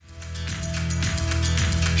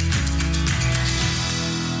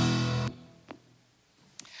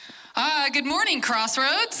Good morning,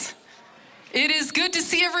 Crossroads. It is good to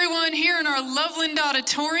see everyone here in our Loveland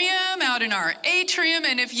Auditorium, out in our atrium,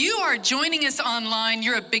 and if you are joining us online,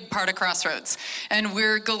 you're a big part of Crossroads, and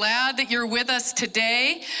we're glad that you're with us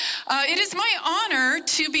today. It is my honor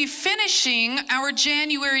to be finishing our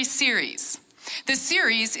January series. The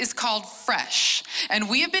series is called Fresh, and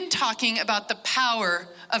we have been talking about the power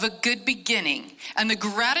of a good beginning and the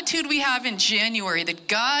gratitude we have in January that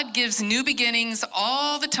God gives new beginnings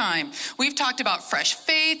all the time. We've talked about fresh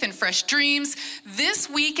faith and fresh dreams. This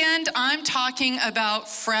weekend, I'm talking about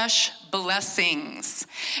fresh blessings.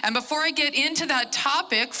 And before I get into that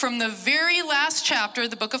topic from the very last chapter of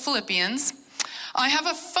the book of Philippians, I have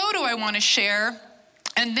a photo I want to share,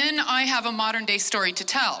 and then I have a modern day story to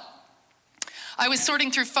tell. I was sorting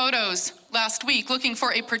through photos last week looking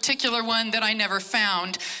for a particular one that I never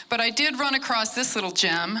found, but I did run across this little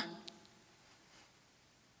gem.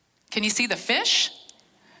 Can you see the fish?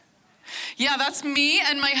 Yeah, that's me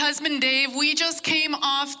and my husband Dave. We just came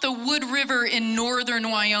off the Wood River in northern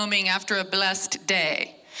Wyoming after a blessed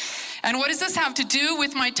day. And what does this have to do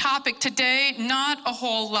with my topic today? Not a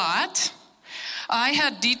whole lot. I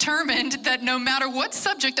had determined that no matter what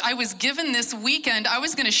subject I was given this weekend, I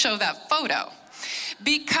was going to show that photo.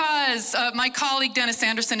 Because my colleague Dennis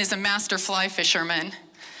Anderson is a master fly fisherman,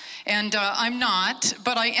 and I'm not,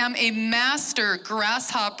 but I am a master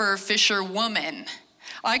grasshopper fisherwoman.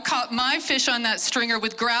 I caught my fish on that stringer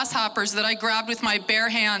with grasshoppers that I grabbed with my bare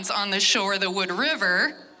hands on the shore of the Wood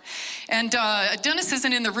River. And Dennis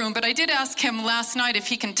isn't in the room, but I did ask him last night if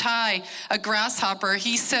he can tie a grasshopper.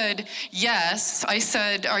 He said, yes. I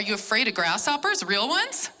said, are you afraid of grasshoppers, real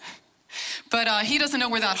ones? But he doesn't know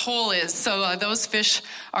where that hole is, so those fish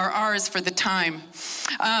are ours for the time.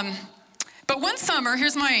 But one summer,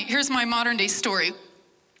 here's my modern day story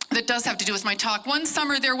that does have to do with my talk. One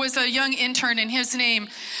summer, there was a young intern, and his name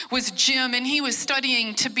was Jim, and he was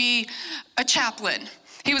studying to be a chaplain.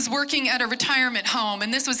 He was working at a retirement home,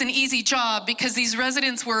 and this was an easy job because these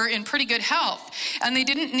residents were in pretty good health, and they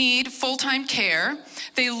didn't need full-time care.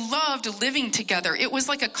 They loved living together. It was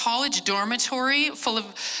like a college dormitory full of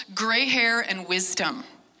gray hair and wisdom.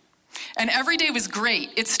 And every day was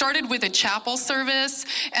great. It started with a chapel service,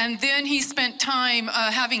 and then he spent time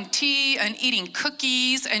having tea and eating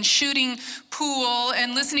cookies and shooting pool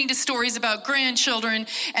and listening to stories about grandchildren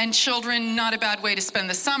and children. Not a bad way to spend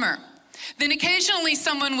the summer. Then occasionally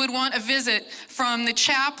someone would want a visit from the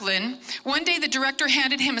chaplain. One day the director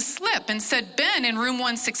handed him a slip and said, Ben in room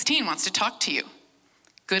 116 wants to talk to you.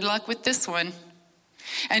 Good luck with this one.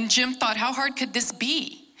 And Jim thought, how hard could this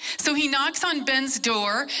be? So he knocks on Ben's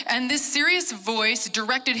door, and this serious voice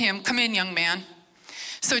directed him, come in, young man.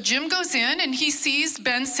 So Jim goes in, and he sees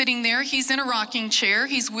Ben sitting there. He's in a rocking chair.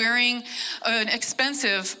 He's wearing an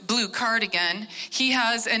expensive blue cardigan. He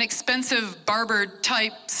has an expensive barber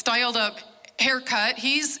type styled up haircut.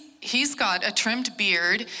 He's got a trimmed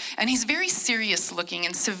beard, and he's very serious looking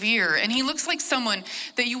and severe, and he looks like someone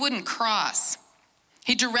that you wouldn't cross.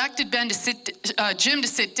 He directed Jim to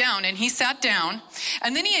sit down, and he sat down,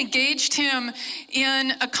 and then he engaged him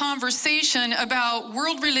in a conversation about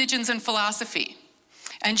world religions and philosophy.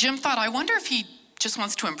 And Jim thought, I wonder if he just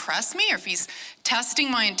wants to impress me or if he's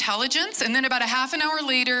testing my intelligence. And then about a half an hour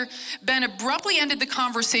later, Ben abruptly ended the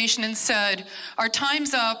conversation and said, our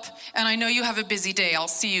time's up, and I know you have a busy day. I'll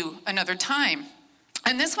see you another time.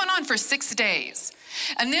 And this went on for 6 days.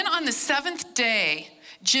 And then on the 7th day,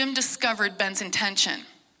 Jim discovered Ben's intention.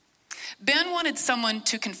 Ben wanted someone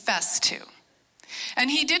to confess to.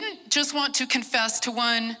 And he didn't just want to confess to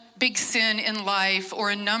one big sin in life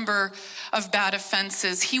or a number of bad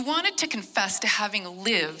offenses. He wanted to confess to having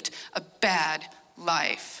lived a bad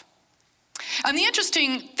life. And the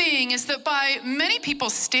interesting thing is that by many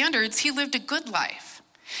people's standards, he lived a good life.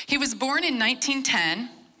 He was born in 1910.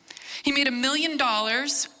 He made $1 million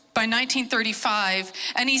by 1935.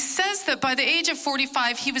 And he says that by the age of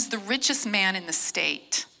 45, he was the richest man in the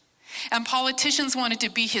state. And politicians wanted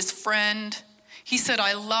to be his friend. He said,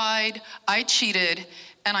 I lied, I cheated,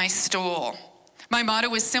 and I stole. My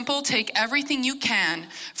motto is simple, take everything you can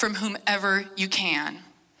from whomever you can.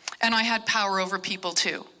 And I had power over people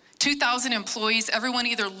too. 2,000 employees, everyone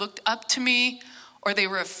either looked up to me or they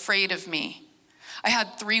were afraid of me. I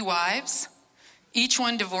had 3 wives. Each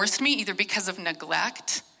one divorced me either because of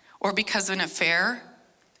neglect or because of an affair.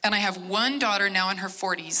 And I have 1 daughter now in her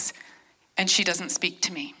 40s, and she doesn't speak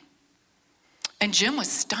to me. And Jim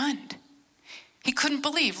was stunned. He couldn't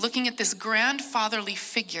believe, looking at this grandfatherly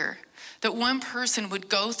figure, that one person would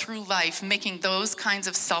go through life making those kinds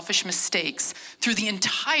of selfish mistakes through the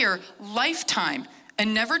entire lifetime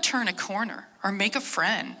and never turn a corner or make a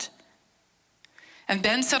friend. And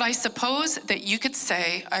Ben said, I suppose that you could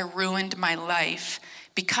say I ruined my life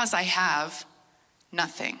because I have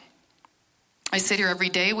nothing. I sit here every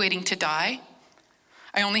day waiting to die.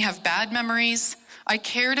 I only have bad memories. I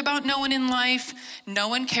cared about no one in life. No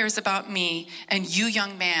one cares about me. And you,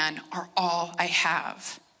 young man, are all I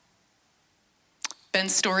have.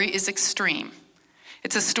 Ben's story is extreme.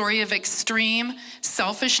 It's a story of extreme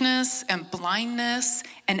selfishness and blindness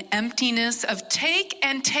and emptiness, of take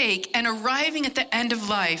and arriving at the end of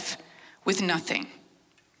life with nothing.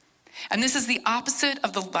 And this is the opposite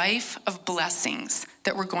of the life of blessings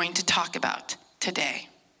that we're going to talk about today.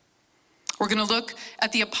 We're going to look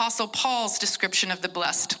at the Apostle Paul's description of the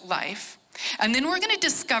blessed life, and then we're going to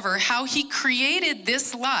discover how he created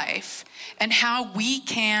this life and how we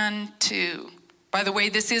can too. By the way,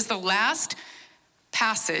 this is the last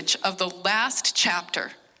passage of the last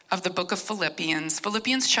chapter of the book of Philippians,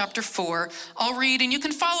 Philippians chapter 4. I'll read, and you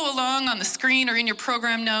can follow along on the screen or in your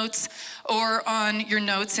program notes or on your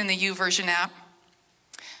notes in the YouVersion app.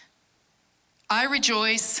 I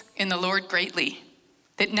rejoice in the Lord greatly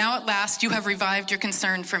that now at last you have revived your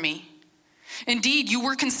concern for me. Indeed, you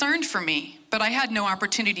were concerned for me, but I had no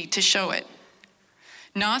opportunity to show it.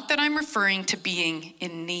 Not that I'm referring to being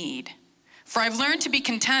in need, for I've learned to be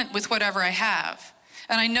content with whatever I have,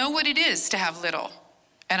 and I know what it is to have little,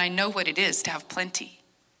 and I know what it is to have plenty.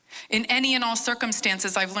 In any and all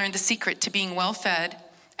circumstances, I've learned the secret to being well fed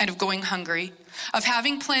and of going hungry, of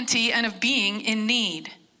having plenty and of being in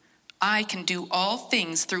need. I can do all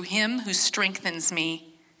things through him who strengthens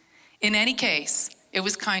me. In any case, it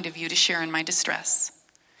was kind of you to share in my distress.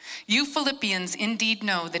 You Philippians indeed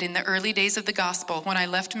know that in the early days of the gospel, when I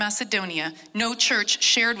left Macedonia, no church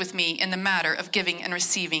shared with me in the matter of giving and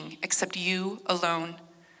receiving except you alone.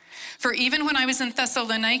 For even when I was in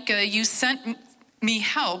Thessalonica, you sent me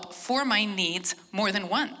help for my needs more than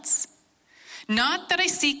once. Not that I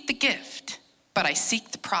seek the gift, but I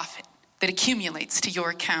seek the profit that accumulates to your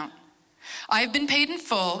account. I have been paid in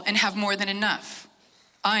full and have more than enough.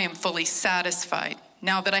 I am fully satisfied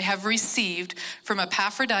now that I have received from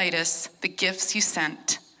Epaphroditus the gifts you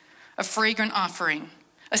sent, a fragrant offering,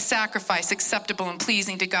 a sacrifice acceptable and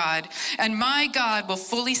pleasing to God. And my God will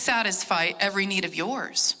fully satisfy every need of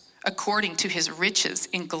yours, according to his riches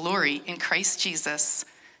in glory in Christ Jesus.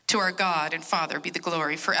 To our God and Father be the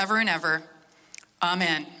glory forever and ever.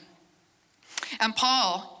 Amen. And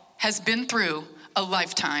Paul has been through a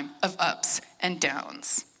lifetime of ups and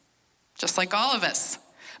downs, just like all of us.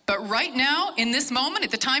 But right now, in this moment,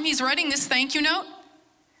 at the time he's writing this thank you note,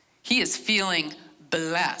 he is feeling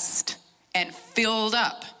blessed and filled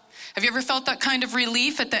up. Have you ever felt that kind of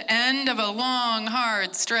relief at the end of a long,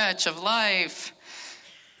 hard stretch of life?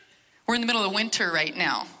 We're in the middle of winter right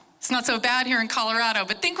now. It's not so bad here in Colorado,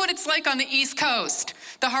 but think what it's like on the East Coast.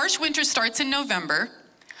 The harsh winter starts in November,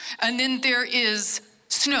 and then there is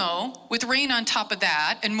snow with rain on top of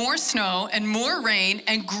that, and more snow and more rain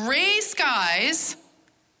and gray skies.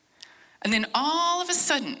 And then all of a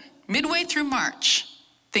sudden, midway through March,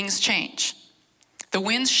 things change. The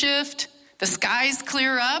winds shift, the skies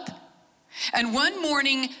clear up, and one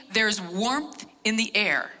morning there's warmth in the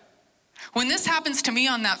air. When this happens to me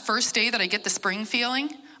on that first day that I get the spring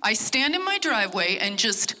feeling, I stand in my driveway and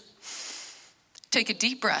just take a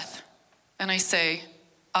deep breath, and I say,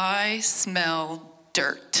 I smell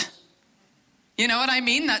dirt. You know what I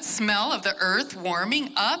mean? That smell of the earth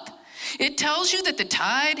warming up. It tells you that the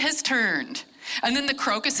tide has turned. And then the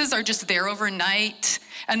crocuses are just there overnight.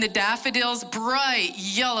 And the daffodils, bright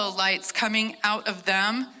yellow lights coming out of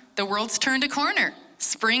them. The world's turned a corner.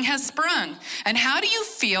 Spring has sprung. And how do you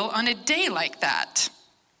feel on a day like that?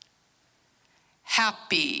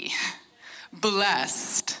 Happy,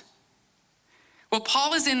 blessed. Well,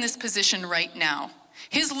 Paul is in this position right now.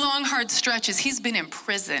 His long, hard stretches, he's been in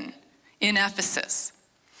prison in Ephesus.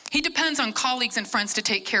 He depends on colleagues and friends to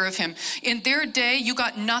take care of him. In their day, you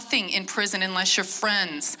got nothing in prison unless your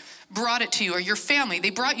friends brought it to you, or your family. They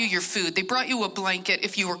brought you your food. They brought you a blanket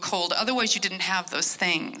if you were cold. Otherwise, you didn't have those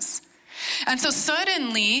things. And so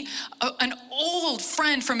suddenly, an old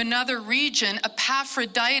friend from another region,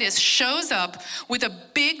 Epaphroditus, shows up with a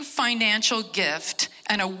big financial gift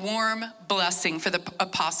and a warm blessing for the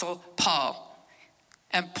Apostle Paul.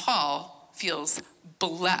 And Paul feels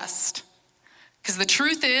blessed. Because the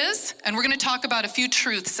truth is, and we're going to talk about a few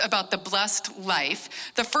truths about the blessed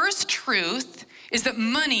life. The first truth is that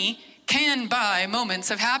money can buy moments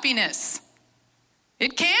of happiness.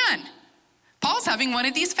 It can. Paul's having one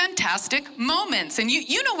of these fantastic moments. And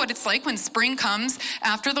you know what it's like when spring comes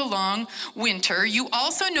after the long winter. You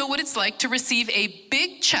also know what it's like to receive a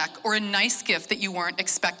big check or a nice gift that you weren't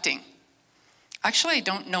expecting. Actually, I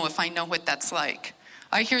don't know if I know what that's like.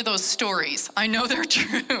 I hear those stories. I know they're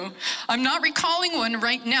true. I'm not recalling one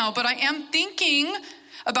right now, but I am thinking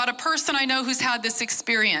about a person I know who's had this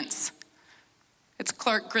experience. It's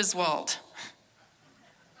Clark Griswold.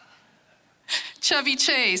 Chevy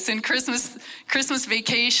Chase in Christmas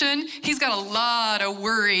Vacation, he's got a lot of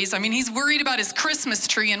worries. I mean, he's worried about his Christmas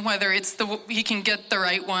tree and whether he can get the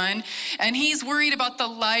right one. And he's worried about the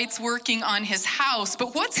lights working on his house.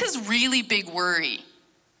 But what's his really big worry?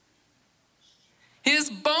 His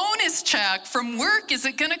bonus check from work, is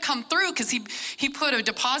it going to come through? Because he put a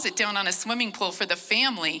deposit down on a swimming pool for the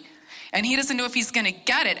family, and he doesn't know if he's going to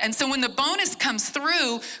get it. And so when the bonus comes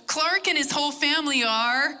through, Clark and his whole family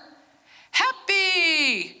are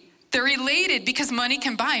happy. They're elated because money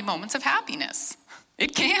can buy moments of happiness.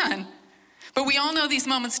 It can. But we all know these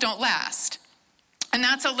moments don't last. And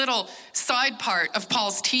that's a little side part of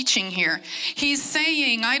Paul's teaching here. He's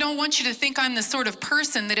saying, I don't want you to think I'm the sort of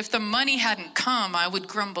person that if the money hadn't come, I would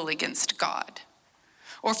grumble against God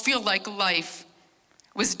or feel like life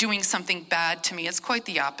was doing something bad to me. It's quite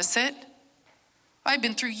the opposite. I've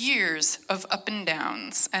been through years of up and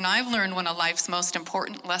downs, and I've learned one of life's most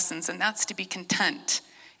important lessons, and that's to be content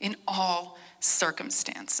in all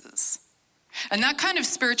circumstances. And that kind of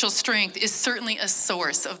spiritual strength is certainly a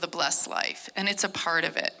source of the blessed life, and it's a part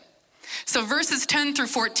of it. So verses 10 through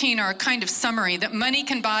 14 are a kind of summary that money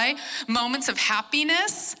can buy moments of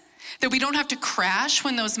happiness, that we don't have to crash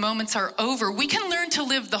when those moments are over. We can learn to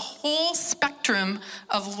live the whole spectrum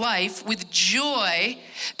of life with joy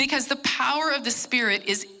because the power of the Spirit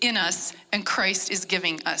is in us and Christ is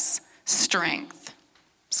giving us strength.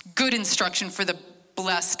 It's good instruction for the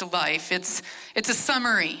blessed life. It's a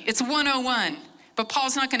summary. It's 101. But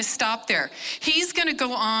Paul's not going to stop there. He's going to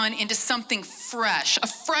go on into something fresh, a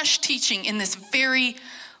fresh teaching in this very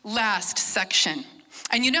last section.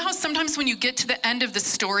 And you know how sometimes when you get to the end of the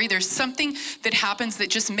story, there's something that happens that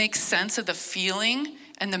just makes sense of the feeling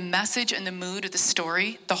and the message and the mood of the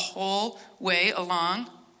story the whole way along?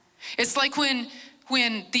 It's like when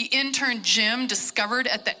the intern Jim discovered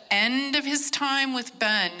at the end of his time with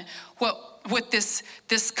Ben what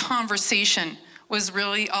this conversation was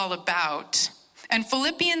really all about. And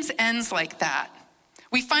Philippians ends like that.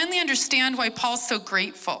 We finally understand why Paul's so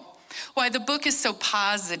grateful, why the book is so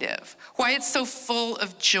positive, why it's so full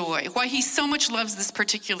of joy, why he so much loves this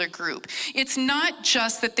particular group. It's not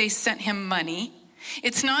just that they sent him money.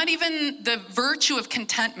 It's not even the virtue of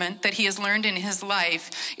contentment that he has learned in his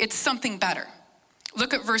life. It's something better.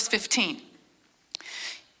 Look at verse 15.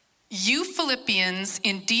 You Philippians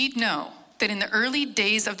indeed know that in the early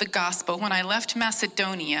days of the gospel, when I left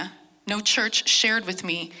Macedonia, no church shared with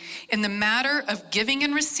me in the matter of giving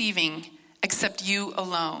and receiving except you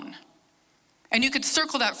alone. And you could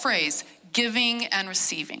circle that phrase, giving and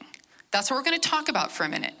receiving. That's what we're going to talk about for a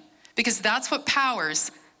minute, because that's what powers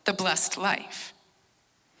the blessed life.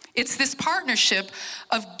 It's this partnership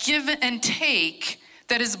of give and take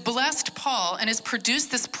that has blessed Paul and has produced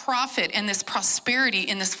this profit and this prosperity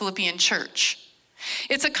in this Philippian church.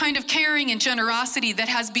 It's a kind of caring and generosity that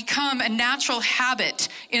has become a natural habit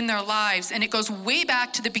in their lives, and it goes way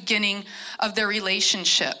back to the beginning of their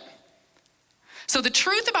relationship. So the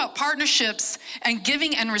truth about partnerships and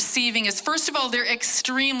giving and receiving is, first of all, they're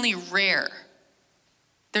extremely rare.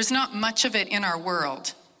 There's not much of it in our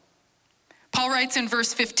world. Paul writes in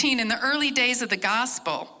verse 15, in the early days of the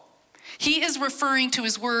gospel, he is referring to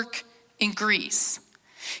his work in Greece.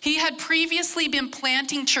 He had previously been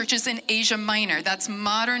planting churches in Asia Minor, that's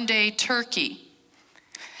modern-day Turkey.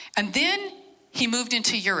 And then he moved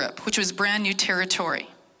into Europe, which was brand new territory.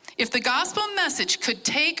 If the gospel message could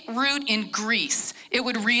take root in Greece, it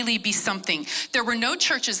would really be something. There were no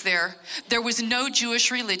churches there. There was no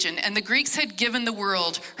Jewish religion, and the Greeks had given the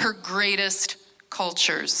world her greatest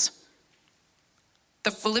cultures.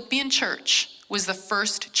 The Philippian church was the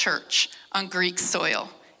first church on Greek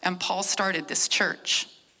soil, and Paul started this church.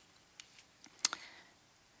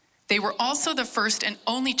 They were also the first and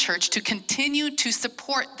only church to continue to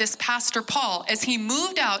support this pastor Paul as he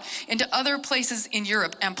moved out into other places in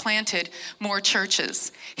Europe and planted more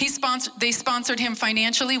churches. They sponsored him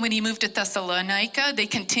financially when he moved to Thessalonica. They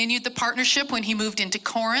continued the partnership when he moved into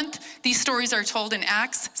Corinth. These stories are told in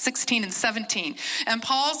Acts 16 and 17. And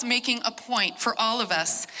Paul's making a point for all of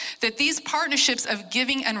us that these partnerships of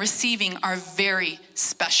giving and receiving are very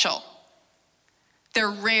special. They're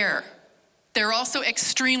rare. They're also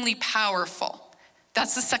extremely powerful.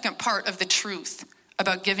 That's the second part of the truth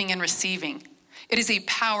about giving and receiving. It is a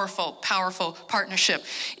powerful, powerful partnership.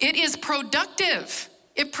 It is productive.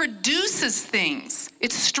 It produces things.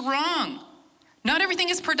 It's strong. Not everything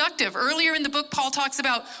is productive. Earlier in the book, Paul talks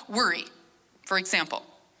about worry, for example.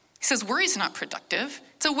 He says, worry's not productive.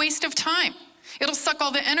 It's a waste of time. It'll suck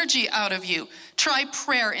all the energy out of you. Try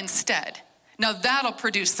prayer instead. Now that'll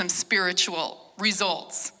produce some spiritual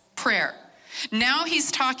results. Prayer. Now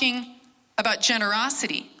he's talking about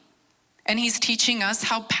generosity, and he's teaching us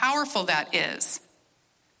how powerful that is.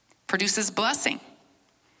 Produces blessing.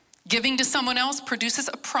 Giving to someone else produces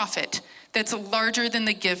a profit that's larger than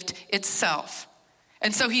the gift itself.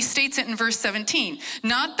 And so he states it in verse 17,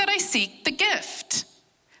 not that I seek the gift,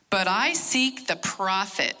 but I seek the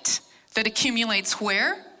profit that accumulates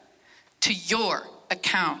where? To your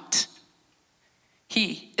account.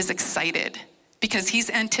 He is excited because he's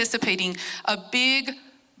anticipating a big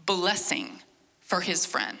blessing for his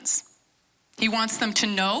friends. He wants them to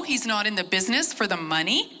know he's not in the business for the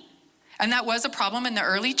money. And that was a problem in the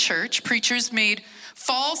early church. Preachers made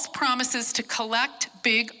false promises to collect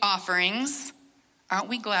big offerings. Aren't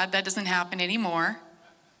we glad that doesn't happen anymore?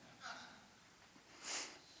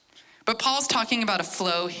 But Paul's talking about a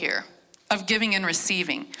flow here of giving and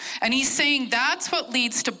receiving. And he's saying that's what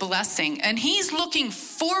leads to blessing. And he's looking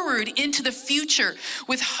forward into the future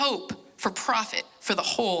with hope for profit for the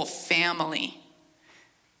whole family.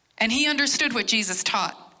 And he understood what Jesus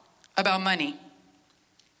taught about money.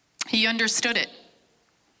 He understood it.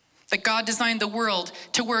 That God designed the world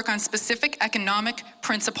to work on specific economic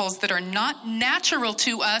principles that are not natural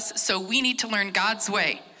to us, so we need to learn God's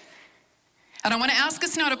way. And I want to ask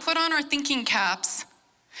us now to put on our thinking caps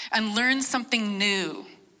and learn something new.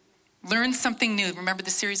 Learn something new. Remember,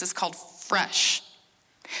 the series is called Fresh.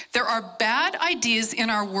 There are bad ideas in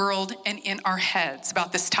our world and in our heads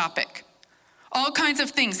about this topic. All kinds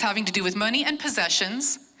of things having to do with money and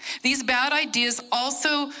possessions. These bad ideas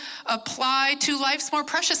also apply to life's more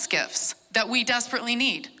precious gifts that we desperately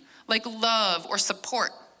need, like love or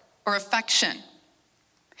support or affection.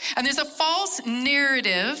 And there's a false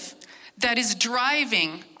narrative that is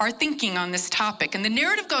driving our thinking on this topic. And the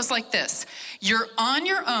narrative goes like this: you're on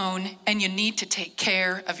your own and you need to take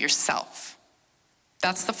care of yourself.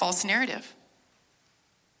 That's the false narrative.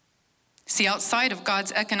 See, outside of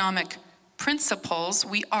God's economic principles,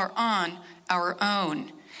 we are on our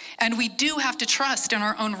own. And we do have to trust in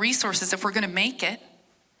our own resources if we're going to make it.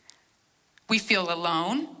 We feel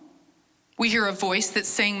alone. We hear a voice that's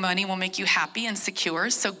saying money will make you happy and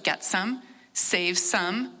secure, so get some, save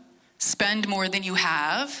some, spend more than you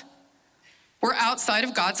have. We're outside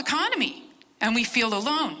of God's economy, and we feel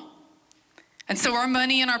alone. And so our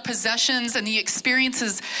money and our possessions and the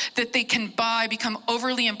experiences that they can buy become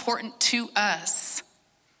overly important to us.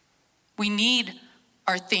 We need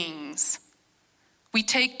our things. We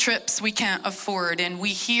take trips we can't afford, and we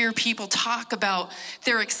hear people talk about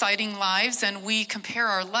their exciting lives, and we compare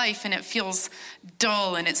our life, and it feels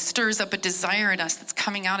dull, and it stirs up a desire in us that's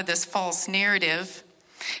coming out of this false narrative.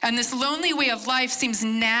 And this lonely way of life seems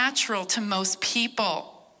natural to most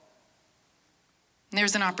people. And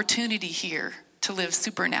there's an opportunity here to live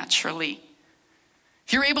supernaturally.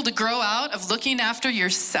 If you're able to grow out of looking after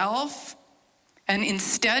yourself and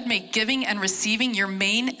instead make giving and receiving your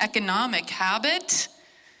main economic habit,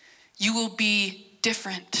 you will be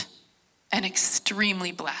different and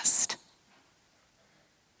extremely blessed.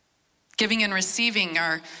 Giving and receiving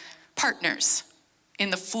are partners in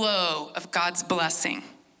the flow of God's blessing.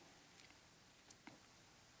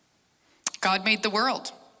 God made the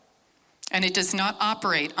world, and it does not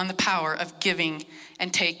operate on the power of giving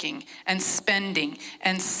and taking and spending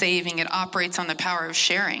and saving. It operates on the power of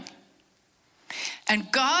sharing. And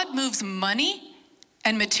God moves money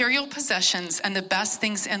and material possessions and the best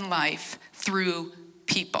things in life through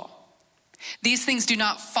people. These things do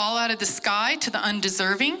not fall out of the sky to the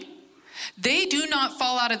undeserving. They do not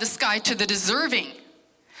fall out of the sky to the deserving.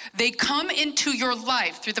 They come into your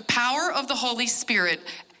life through the power of the Holy Spirit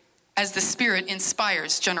as the Spirit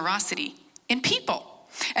inspires generosity in people.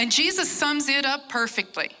 And Jesus sums it up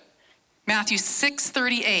perfectly. Matthew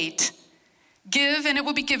 6:38, give and it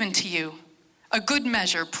will be given to you. A good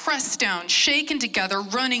measure, pressed down, shaken together,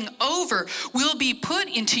 running over, will be put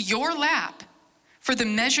into your lap. For the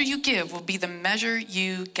measure you give will be the measure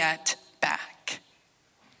you get back.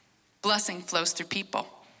 Blessing flows through people.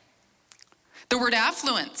 The word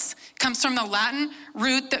affluence comes from the Latin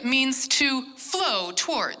root that means to flow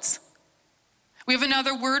towards. We have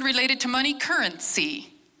another word related to money,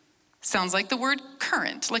 currency. Sounds like the word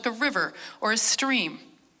current, like a river or a stream.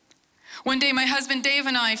 One day, my husband Dave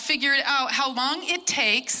and I figured out how long it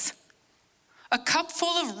takes a cup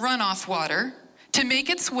full of runoff water to make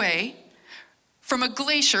its way from a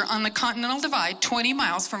glacier on the Continental Divide, 20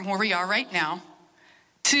 miles from where we are right now,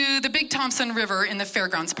 to the Big Thompson River in the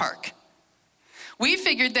Fairgrounds Park. We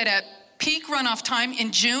figured that at peak runoff time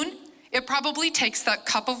in June, it probably takes that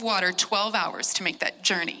cup of water 12 hours to make that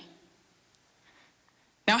journey.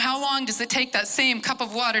 Now, how long does it take that same cup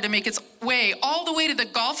of water to make its way all the way to the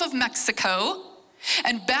Gulf of Mexico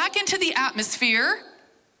and back into the atmosphere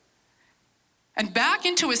and back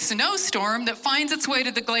into a snowstorm that finds its way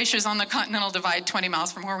to the glaciers on the Continental Divide 20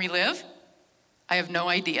 miles from where we live? I have no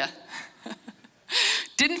idea.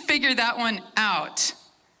 Didn't figure that one out.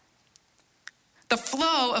 The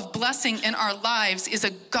flow of blessing in our lives is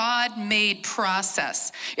a God-made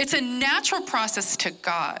process. It's a natural process to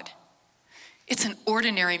God. It's an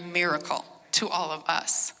ordinary miracle to all of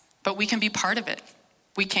us, but we can be part of it.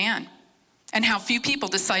 We can. And how few people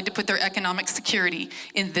decide to put their economic security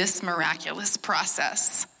in this miraculous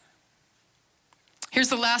process. Here's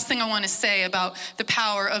the last thing I want to say about the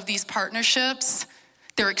power of these partnerships.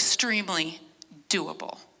 They're extremely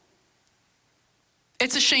doable.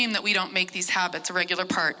 It's a shame that we don't make these habits a regular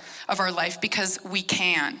part of our life because we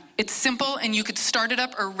can. It's simple and you could start it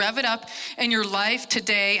up or rev it up in your life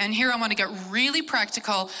today. And here I want to get really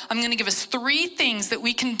practical. I'm going to give us 3 things that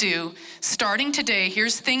we can do starting today.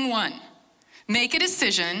 Here's thing 1. Make a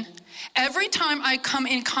decision. Every time I come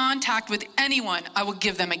in contact with anyone, I will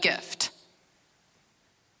give them a gift.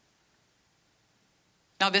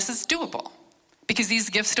 Now this is doable. Because these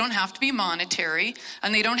gifts don't have to be monetary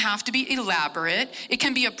and they don't have to be elaborate. It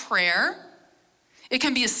can be a prayer. It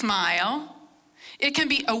can be a smile. It can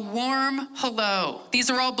be a warm hello. These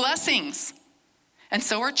are all blessings. And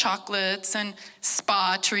so are chocolates and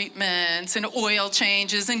spa treatments and oil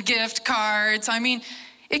changes and gift cards. I mean,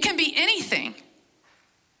 it can be anything.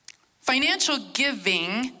 Financial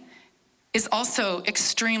giving is also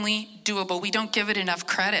extremely doable. We don't give it enough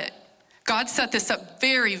credit. God set this up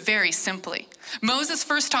very, very simply. Moses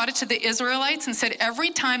first taught it to the Israelites and said,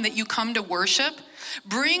 every time that you come to worship,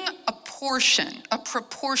 bring a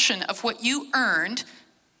proportion of what you earned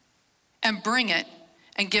and bring it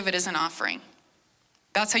and give it as an offering.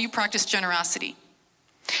 That's how you practice generosity.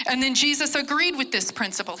 And then Jesus agreed with this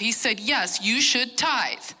principle. He said, yes, you should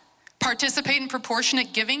tithe. Participate in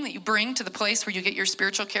proportionate giving that you bring to the place where you get your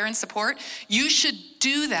spiritual care and support. You should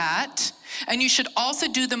do that. And you should also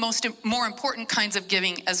do the more important kinds of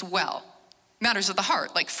giving as well. Matters of the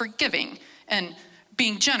heart, like forgiving and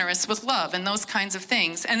being generous with love and those kinds of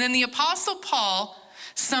things. And then the Apostle Paul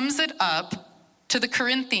sums it up to the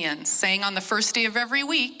Corinthians, saying on the first day of every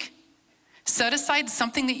week, set aside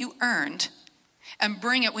something that you earned and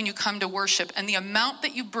bring it when you come to worship. And the amount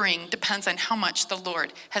that you bring depends on how much the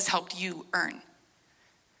Lord has helped you earn.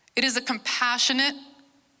 It is a compassionate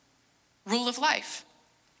rule of life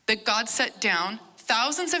that God set down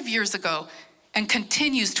thousands of years ago and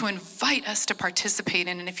continues to invite us to participate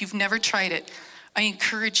in. And if you've never tried it, I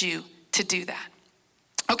encourage you to do that.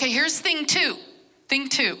 Okay, here's thing 2. Thing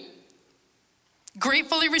 2.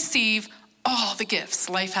 Gratefully receive all the gifts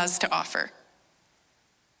life has to offer.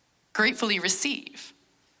 Gratefully receive.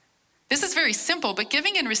 This is very simple, but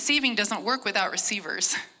giving and receiving doesn't work without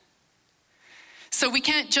receivers. So we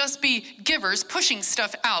can't just be givers pushing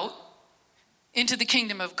stuff out into the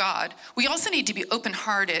kingdom of God. We also need to be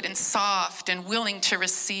open-hearted and soft and willing to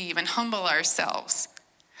receive and humble ourselves.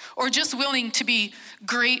 Or just willing to be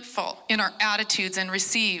grateful in our attitudes and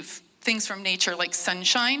receive things from nature like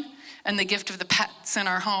sunshine and the gift of the pets in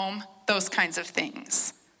our home, those kinds of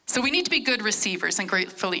things. So we need to be good receivers and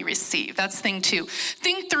gratefully receive. That's thing 2.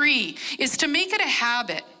 Thing 3 is to make it a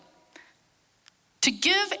habit to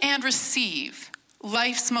give and receive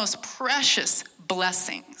life's most precious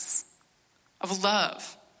blessings of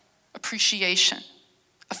love, appreciation,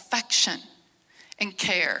 affection, and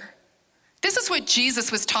care. This is what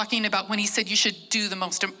Jesus was talking about when he said you should do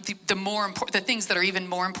the things that are even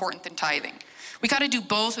more important than tithing. We got to do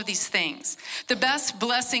both of these things. The best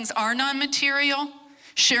blessings are non-material.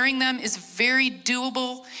 Sharing them is very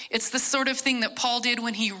doable. It's the sort of thing that Paul did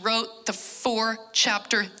when he wrote the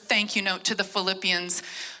 4-chapter thank you note to the Philippians.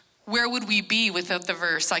 Where would we be without the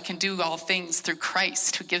verse, I can do all things through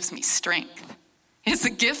Christ who gives me strength? It's a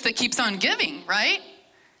gift that keeps on giving, right?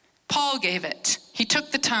 Paul gave it. He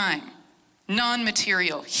took the time.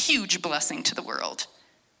 Non-material, huge blessing to the world.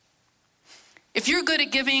 If you're good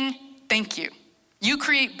at giving, thank you. You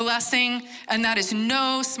create blessing, and that is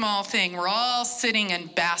no small thing. We're all sitting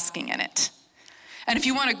and basking in it. And if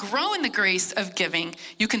you want to grow in the grace of giving,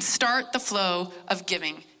 you can start the flow of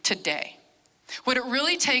giving today. What it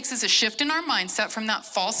really takes is a shift in our mindset from that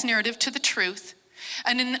false narrative to the truth,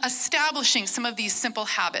 and in establishing some of these simple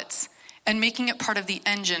habits and making it part of the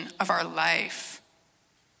engine of our life.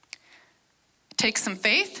 It takes some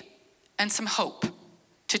faith and some hope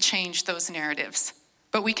to change those narratives,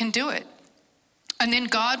 but we can do it. And then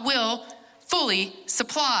God will fully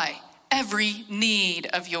supply every need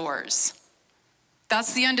of yours.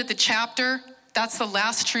 That's the end of the chapter. That's the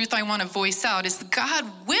last truth I want to voice out, is God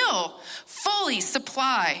will fully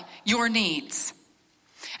supply your needs.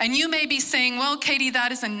 And you may be saying, well, Katie,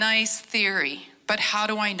 that is a nice theory, but how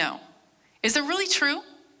do I know? Is it really true?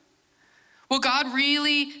 Will God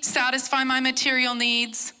really satisfy my material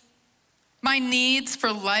needs? My needs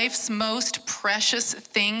for life's most precious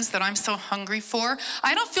things that I'm so hungry for?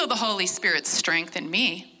 I don't feel the Holy Spirit's strength in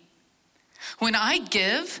me. When I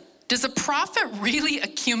give, does a profit really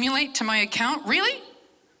accumulate to my account? Really?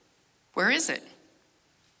 Where is it?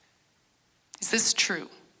 Is this true?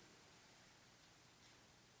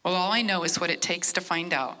 Well, all I know is what it takes to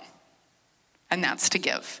find out, and that's to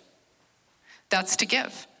give. That's to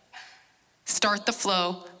give. Start the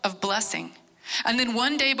flow of blessing. And then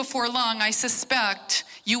one day before long, I suspect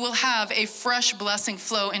you will have a fresh blessing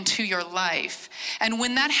flow into your life. And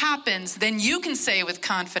when that happens, then you can say with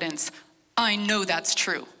confidence, I know that's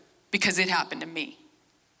true, because it happened to me.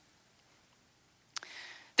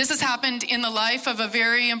 This has happened in the life of a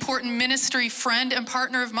very important ministry friend and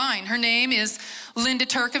partner of mine. Her name is Linda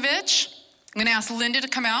Turkovich. I'm going to ask Linda to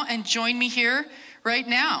come out and join me here right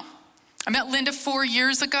now. I met Linda 4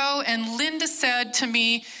 years ago, and Linda said to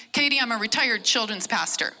me, Katie, I'm a retired children's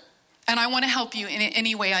pastor, and I want to help you in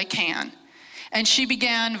any way I can. And she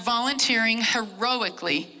began volunteering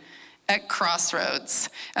heroically at Crossroads.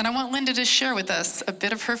 And I want Linda to share with us a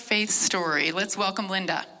bit of her faith story. Let's welcome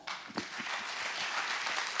Linda.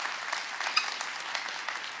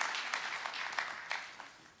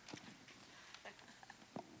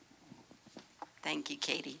 Thank you,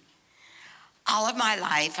 Katie. All of my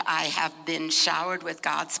life, I have been showered with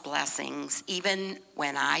God's blessings, even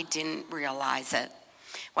when I didn't realize it.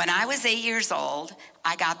 When I was 8 years old,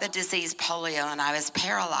 I got the disease polio, and I was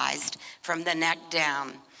paralyzed from the neck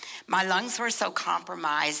down. My lungs were so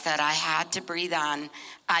compromised that I had to breathe on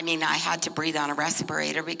a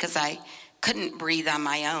respirator because I couldn't breathe on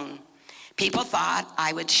my own. People thought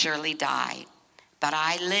I would surely die, but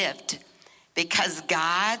I lived because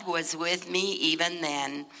God was with me even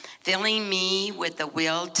then, filling me with the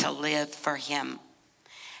will to live for him.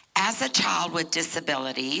 As a child with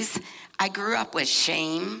disabilities, I grew up with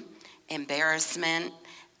shame, embarrassment,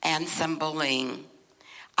 and some bullying.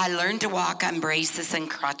 I learned to walk on braces and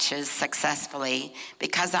crutches successfully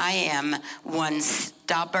because I am one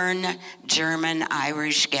stubborn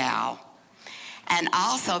German-Irish gal. And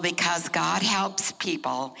also because God helps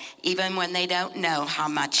people even when they don't know how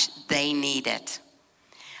much they need it.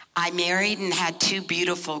 I married and had 2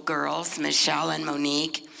 beautiful girls, Michelle and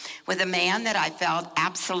Monique, with a man that I felt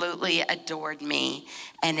absolutely adored me,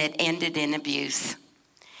 and it ended in abuse.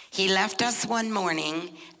 He left us one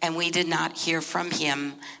morning, and we did not hear from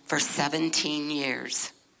him for 17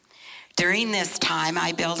 years. During this time,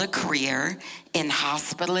 I built a career in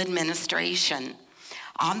hospital administration.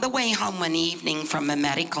 On the way home one evening from a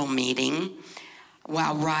medical meeting,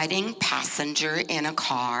 while riding passenger in a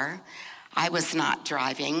car, I was not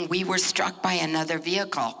driving, we were struck by another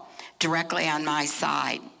vehicle directly on my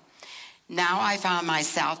side. Now I found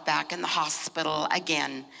myself back in the hospital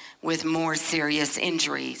again with more serious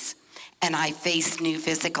injuries, and I faced new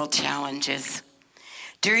physical challenges.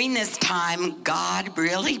 During this time, God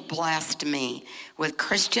really blessed me with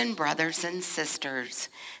Christian brothers and sisters.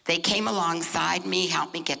 They came alongside me,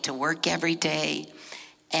 helped me get to work every day,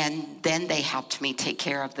 and then they helped me take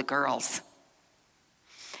care of the girls.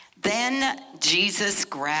 Then Jesus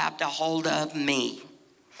grabbed a hold of me.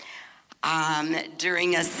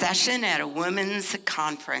 During a session at a women's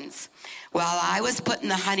conference, while I was put in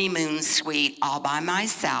the honeymoon suite all by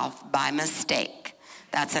myself by mistake.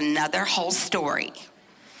 That's another whole story.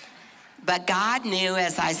 But God knew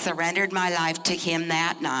as I surrendered my life to him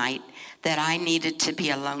that night that I needed to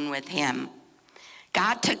be alone with him.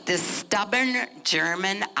 God took this stubborn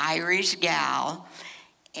German-Irish gal,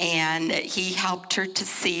 and he helped her to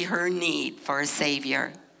see her need for a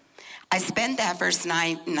savior. I spent that first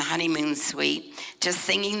night in the honeymoon suite just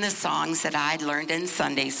singing the songs that I'd learned in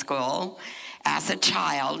Sunday school as a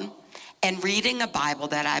child and reading a Bible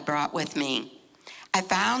that I brought with me. I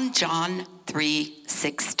found John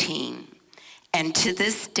 3:16. And to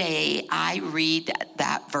this day, I read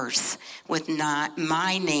that verse with not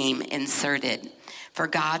my name inserted. For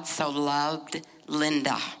God so loved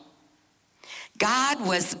Linda. God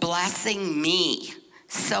was blessing me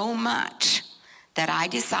so much that I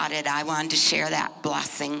decided I wanted to share that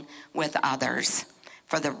blessing with others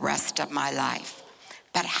for the rest of my life.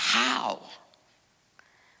 But how?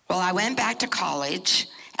 Well, I went back to college,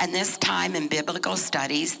 and this time in biblical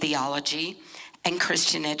studies, theology, and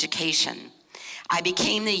Christian education. I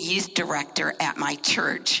became the youth director at my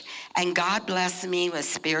church, and God blessed me with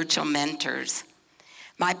spiritual mentors.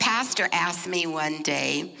 My pastor asked me one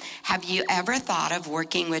day, "Have you ever thought of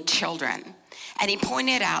working with children?" And he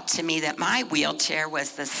pointed out to me that my wheelchair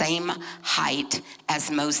was the same height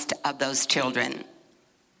as most of those children.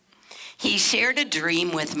 He shared a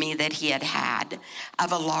dream with me that he had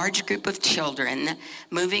of a large group of children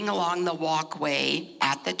moving along the walkway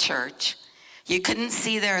at the church. You couldn't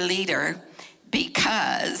see their leader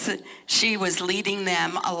because she was leading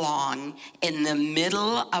them along in the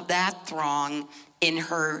middle of that throng in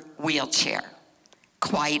her wheelchair.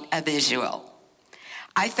 Quite a visual.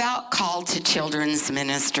 I felt called to children's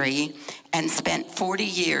ministry and spent 40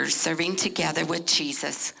 years serving together with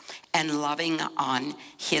Jesus and loving on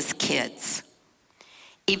his kids.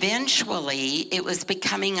 Eventually, it was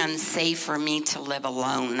becoming unsafe for me to live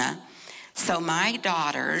alone, so my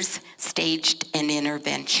daughters staged an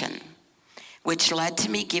intervention, which led to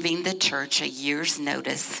me giving the church a year's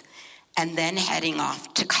notice and then heading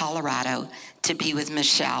off to Colorado to be with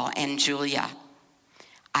Michelle and Julia.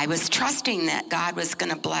 I was trusting that God was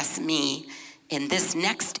going to bless me in this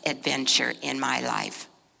next adventure in my life.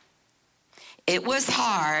 It was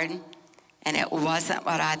hard, and it wasn't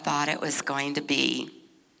what I thought it was going to be.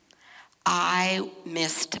 I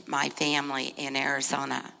missed my family in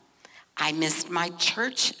Arizona. I missed my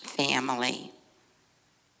church family.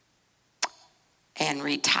 And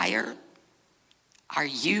retire? Are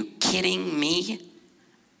you kidding me?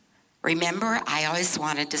 Remember, I always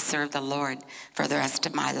wanted to serve the Lord for the rest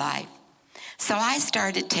of my life. So I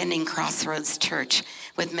started attending Crossroads Church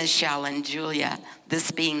with Michelle and Julia,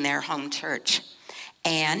 this being their home church.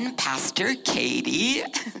 And Pastor Katie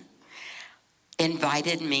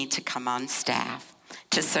invited me to come on staff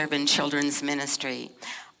to serve in children's ministry.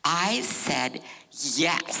 I said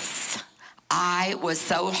yes. I was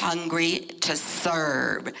so hungry to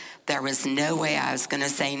serve. There was no way I was going to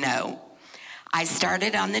say no. I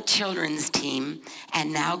started on the children's team,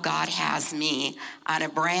 and now God has me on a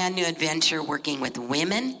brand new adventure working with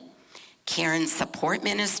women, Karen's Support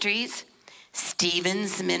Ministries,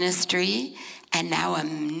 Stephen's Ministry, and now a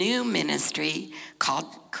new ministry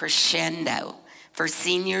called Crescendo for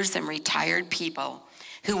seniors and retired people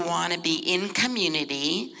who want to be in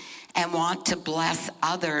community and want to bless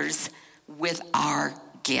others with our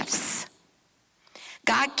gifts.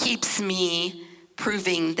 God keeps me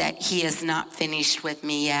proving that he is not finished with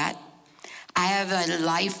me yet. I have a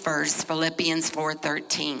life verse, Philippians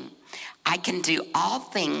 4:13. I can do all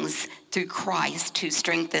things through Christ who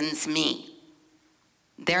strengthens me.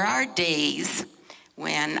 There are days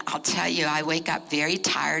when I'll tell you I wake up very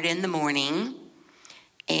tired in the morning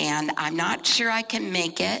and I'm not sure I can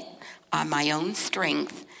make it on my own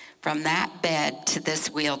strength from that bed to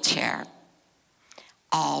this wheelchair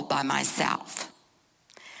all by myself.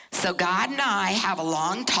 So God and I have a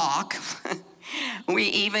long talk. We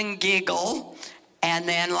even giggle, and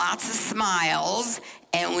then lots of smiles,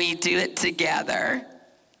 and we do it together,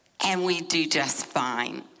 and we do just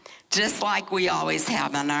fine, just like we always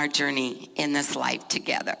have on our journey in this life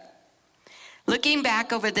together. Looking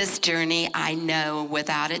back over this journey, I know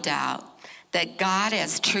without a doubt that God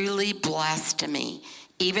has truly blessed me,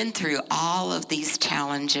 even through all of these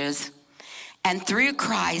challenges. And through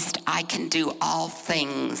Christ, I can do all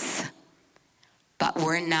things, but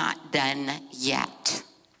we're not done yet.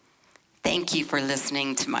 Thank you for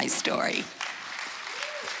listening to my story.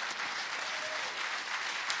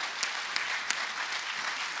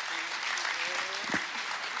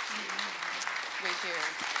 Right here.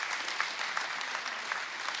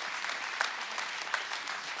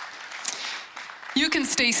 You can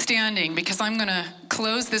stay standing because I'm going to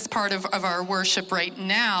close this part of our worship right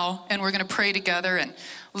now, and we're going to pray together, and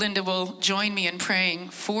Linda will join me in praying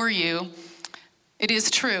for you. It is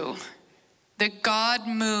true that God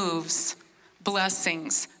moves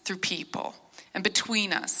blessings through people and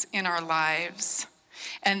between us in our lives.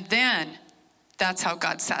 And then that's how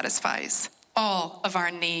God satisfies all of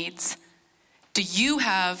our needs. Do you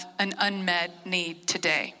have an unmet need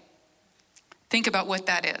today? Think about what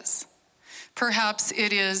that is. Perhaps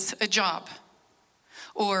it is a job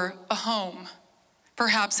or a home.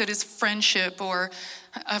 Perhaps it is friendship or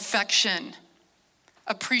affection,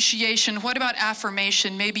 appreciation. What about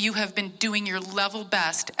affirmation? Maybe you have been doing your level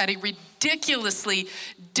best at a ridiculously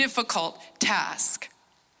difficult task,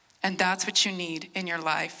 and that's what you need in your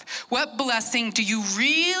life. What blessing do you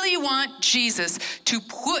really want Jesus to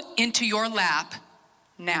put into your lap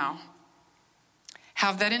now?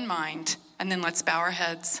 Have that in mind, and then let's bow our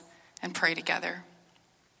heads and pray together.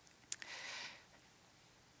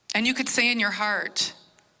 And you could say in your heart,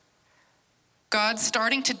 God,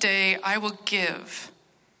 starting today, I will give.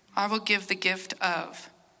 I will give the gift of.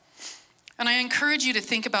 And I encourage you to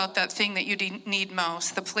think about that thing that you need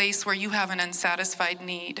most, the place where you have an unsatisfied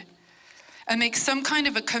need. And make some kind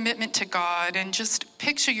of a commitment to God and just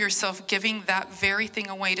picture yourself giving that very thing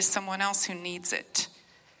away to someone else who needs it.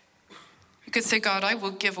 You could say, God, I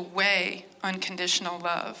will give away unconditional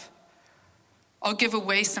love. I'll give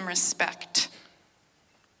away some respect.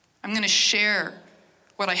 I'm going to share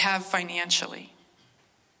what I have financially.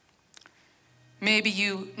 Maybe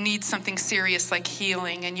you need something serious like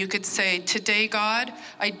healing, and you could say, today, God,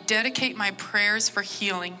 I dedicate my prayers for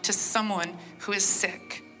healing to someone who is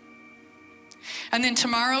sick. And then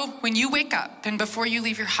tomorrow, when you wake up and before you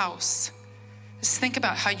leave your house, just think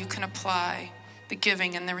about how you can apply the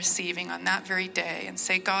giving and the receiving on that very day and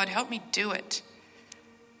say, God, help me do it.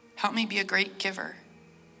 Help me be a great giver.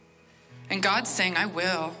 And God's saying, I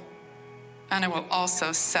will. And I will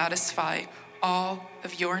also satisfy all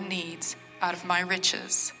of your needs out of my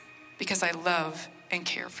riches because I love and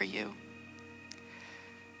care for you.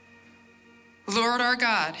 Lord our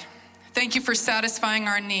God, thank you for satisfying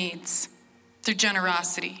our needs through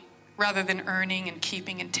generosity rather than earning and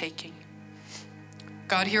keeping and taking.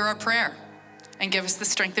 God, hear our prayer and give us the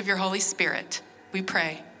strength of your Holy Spirit. We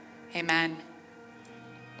pray. Amen.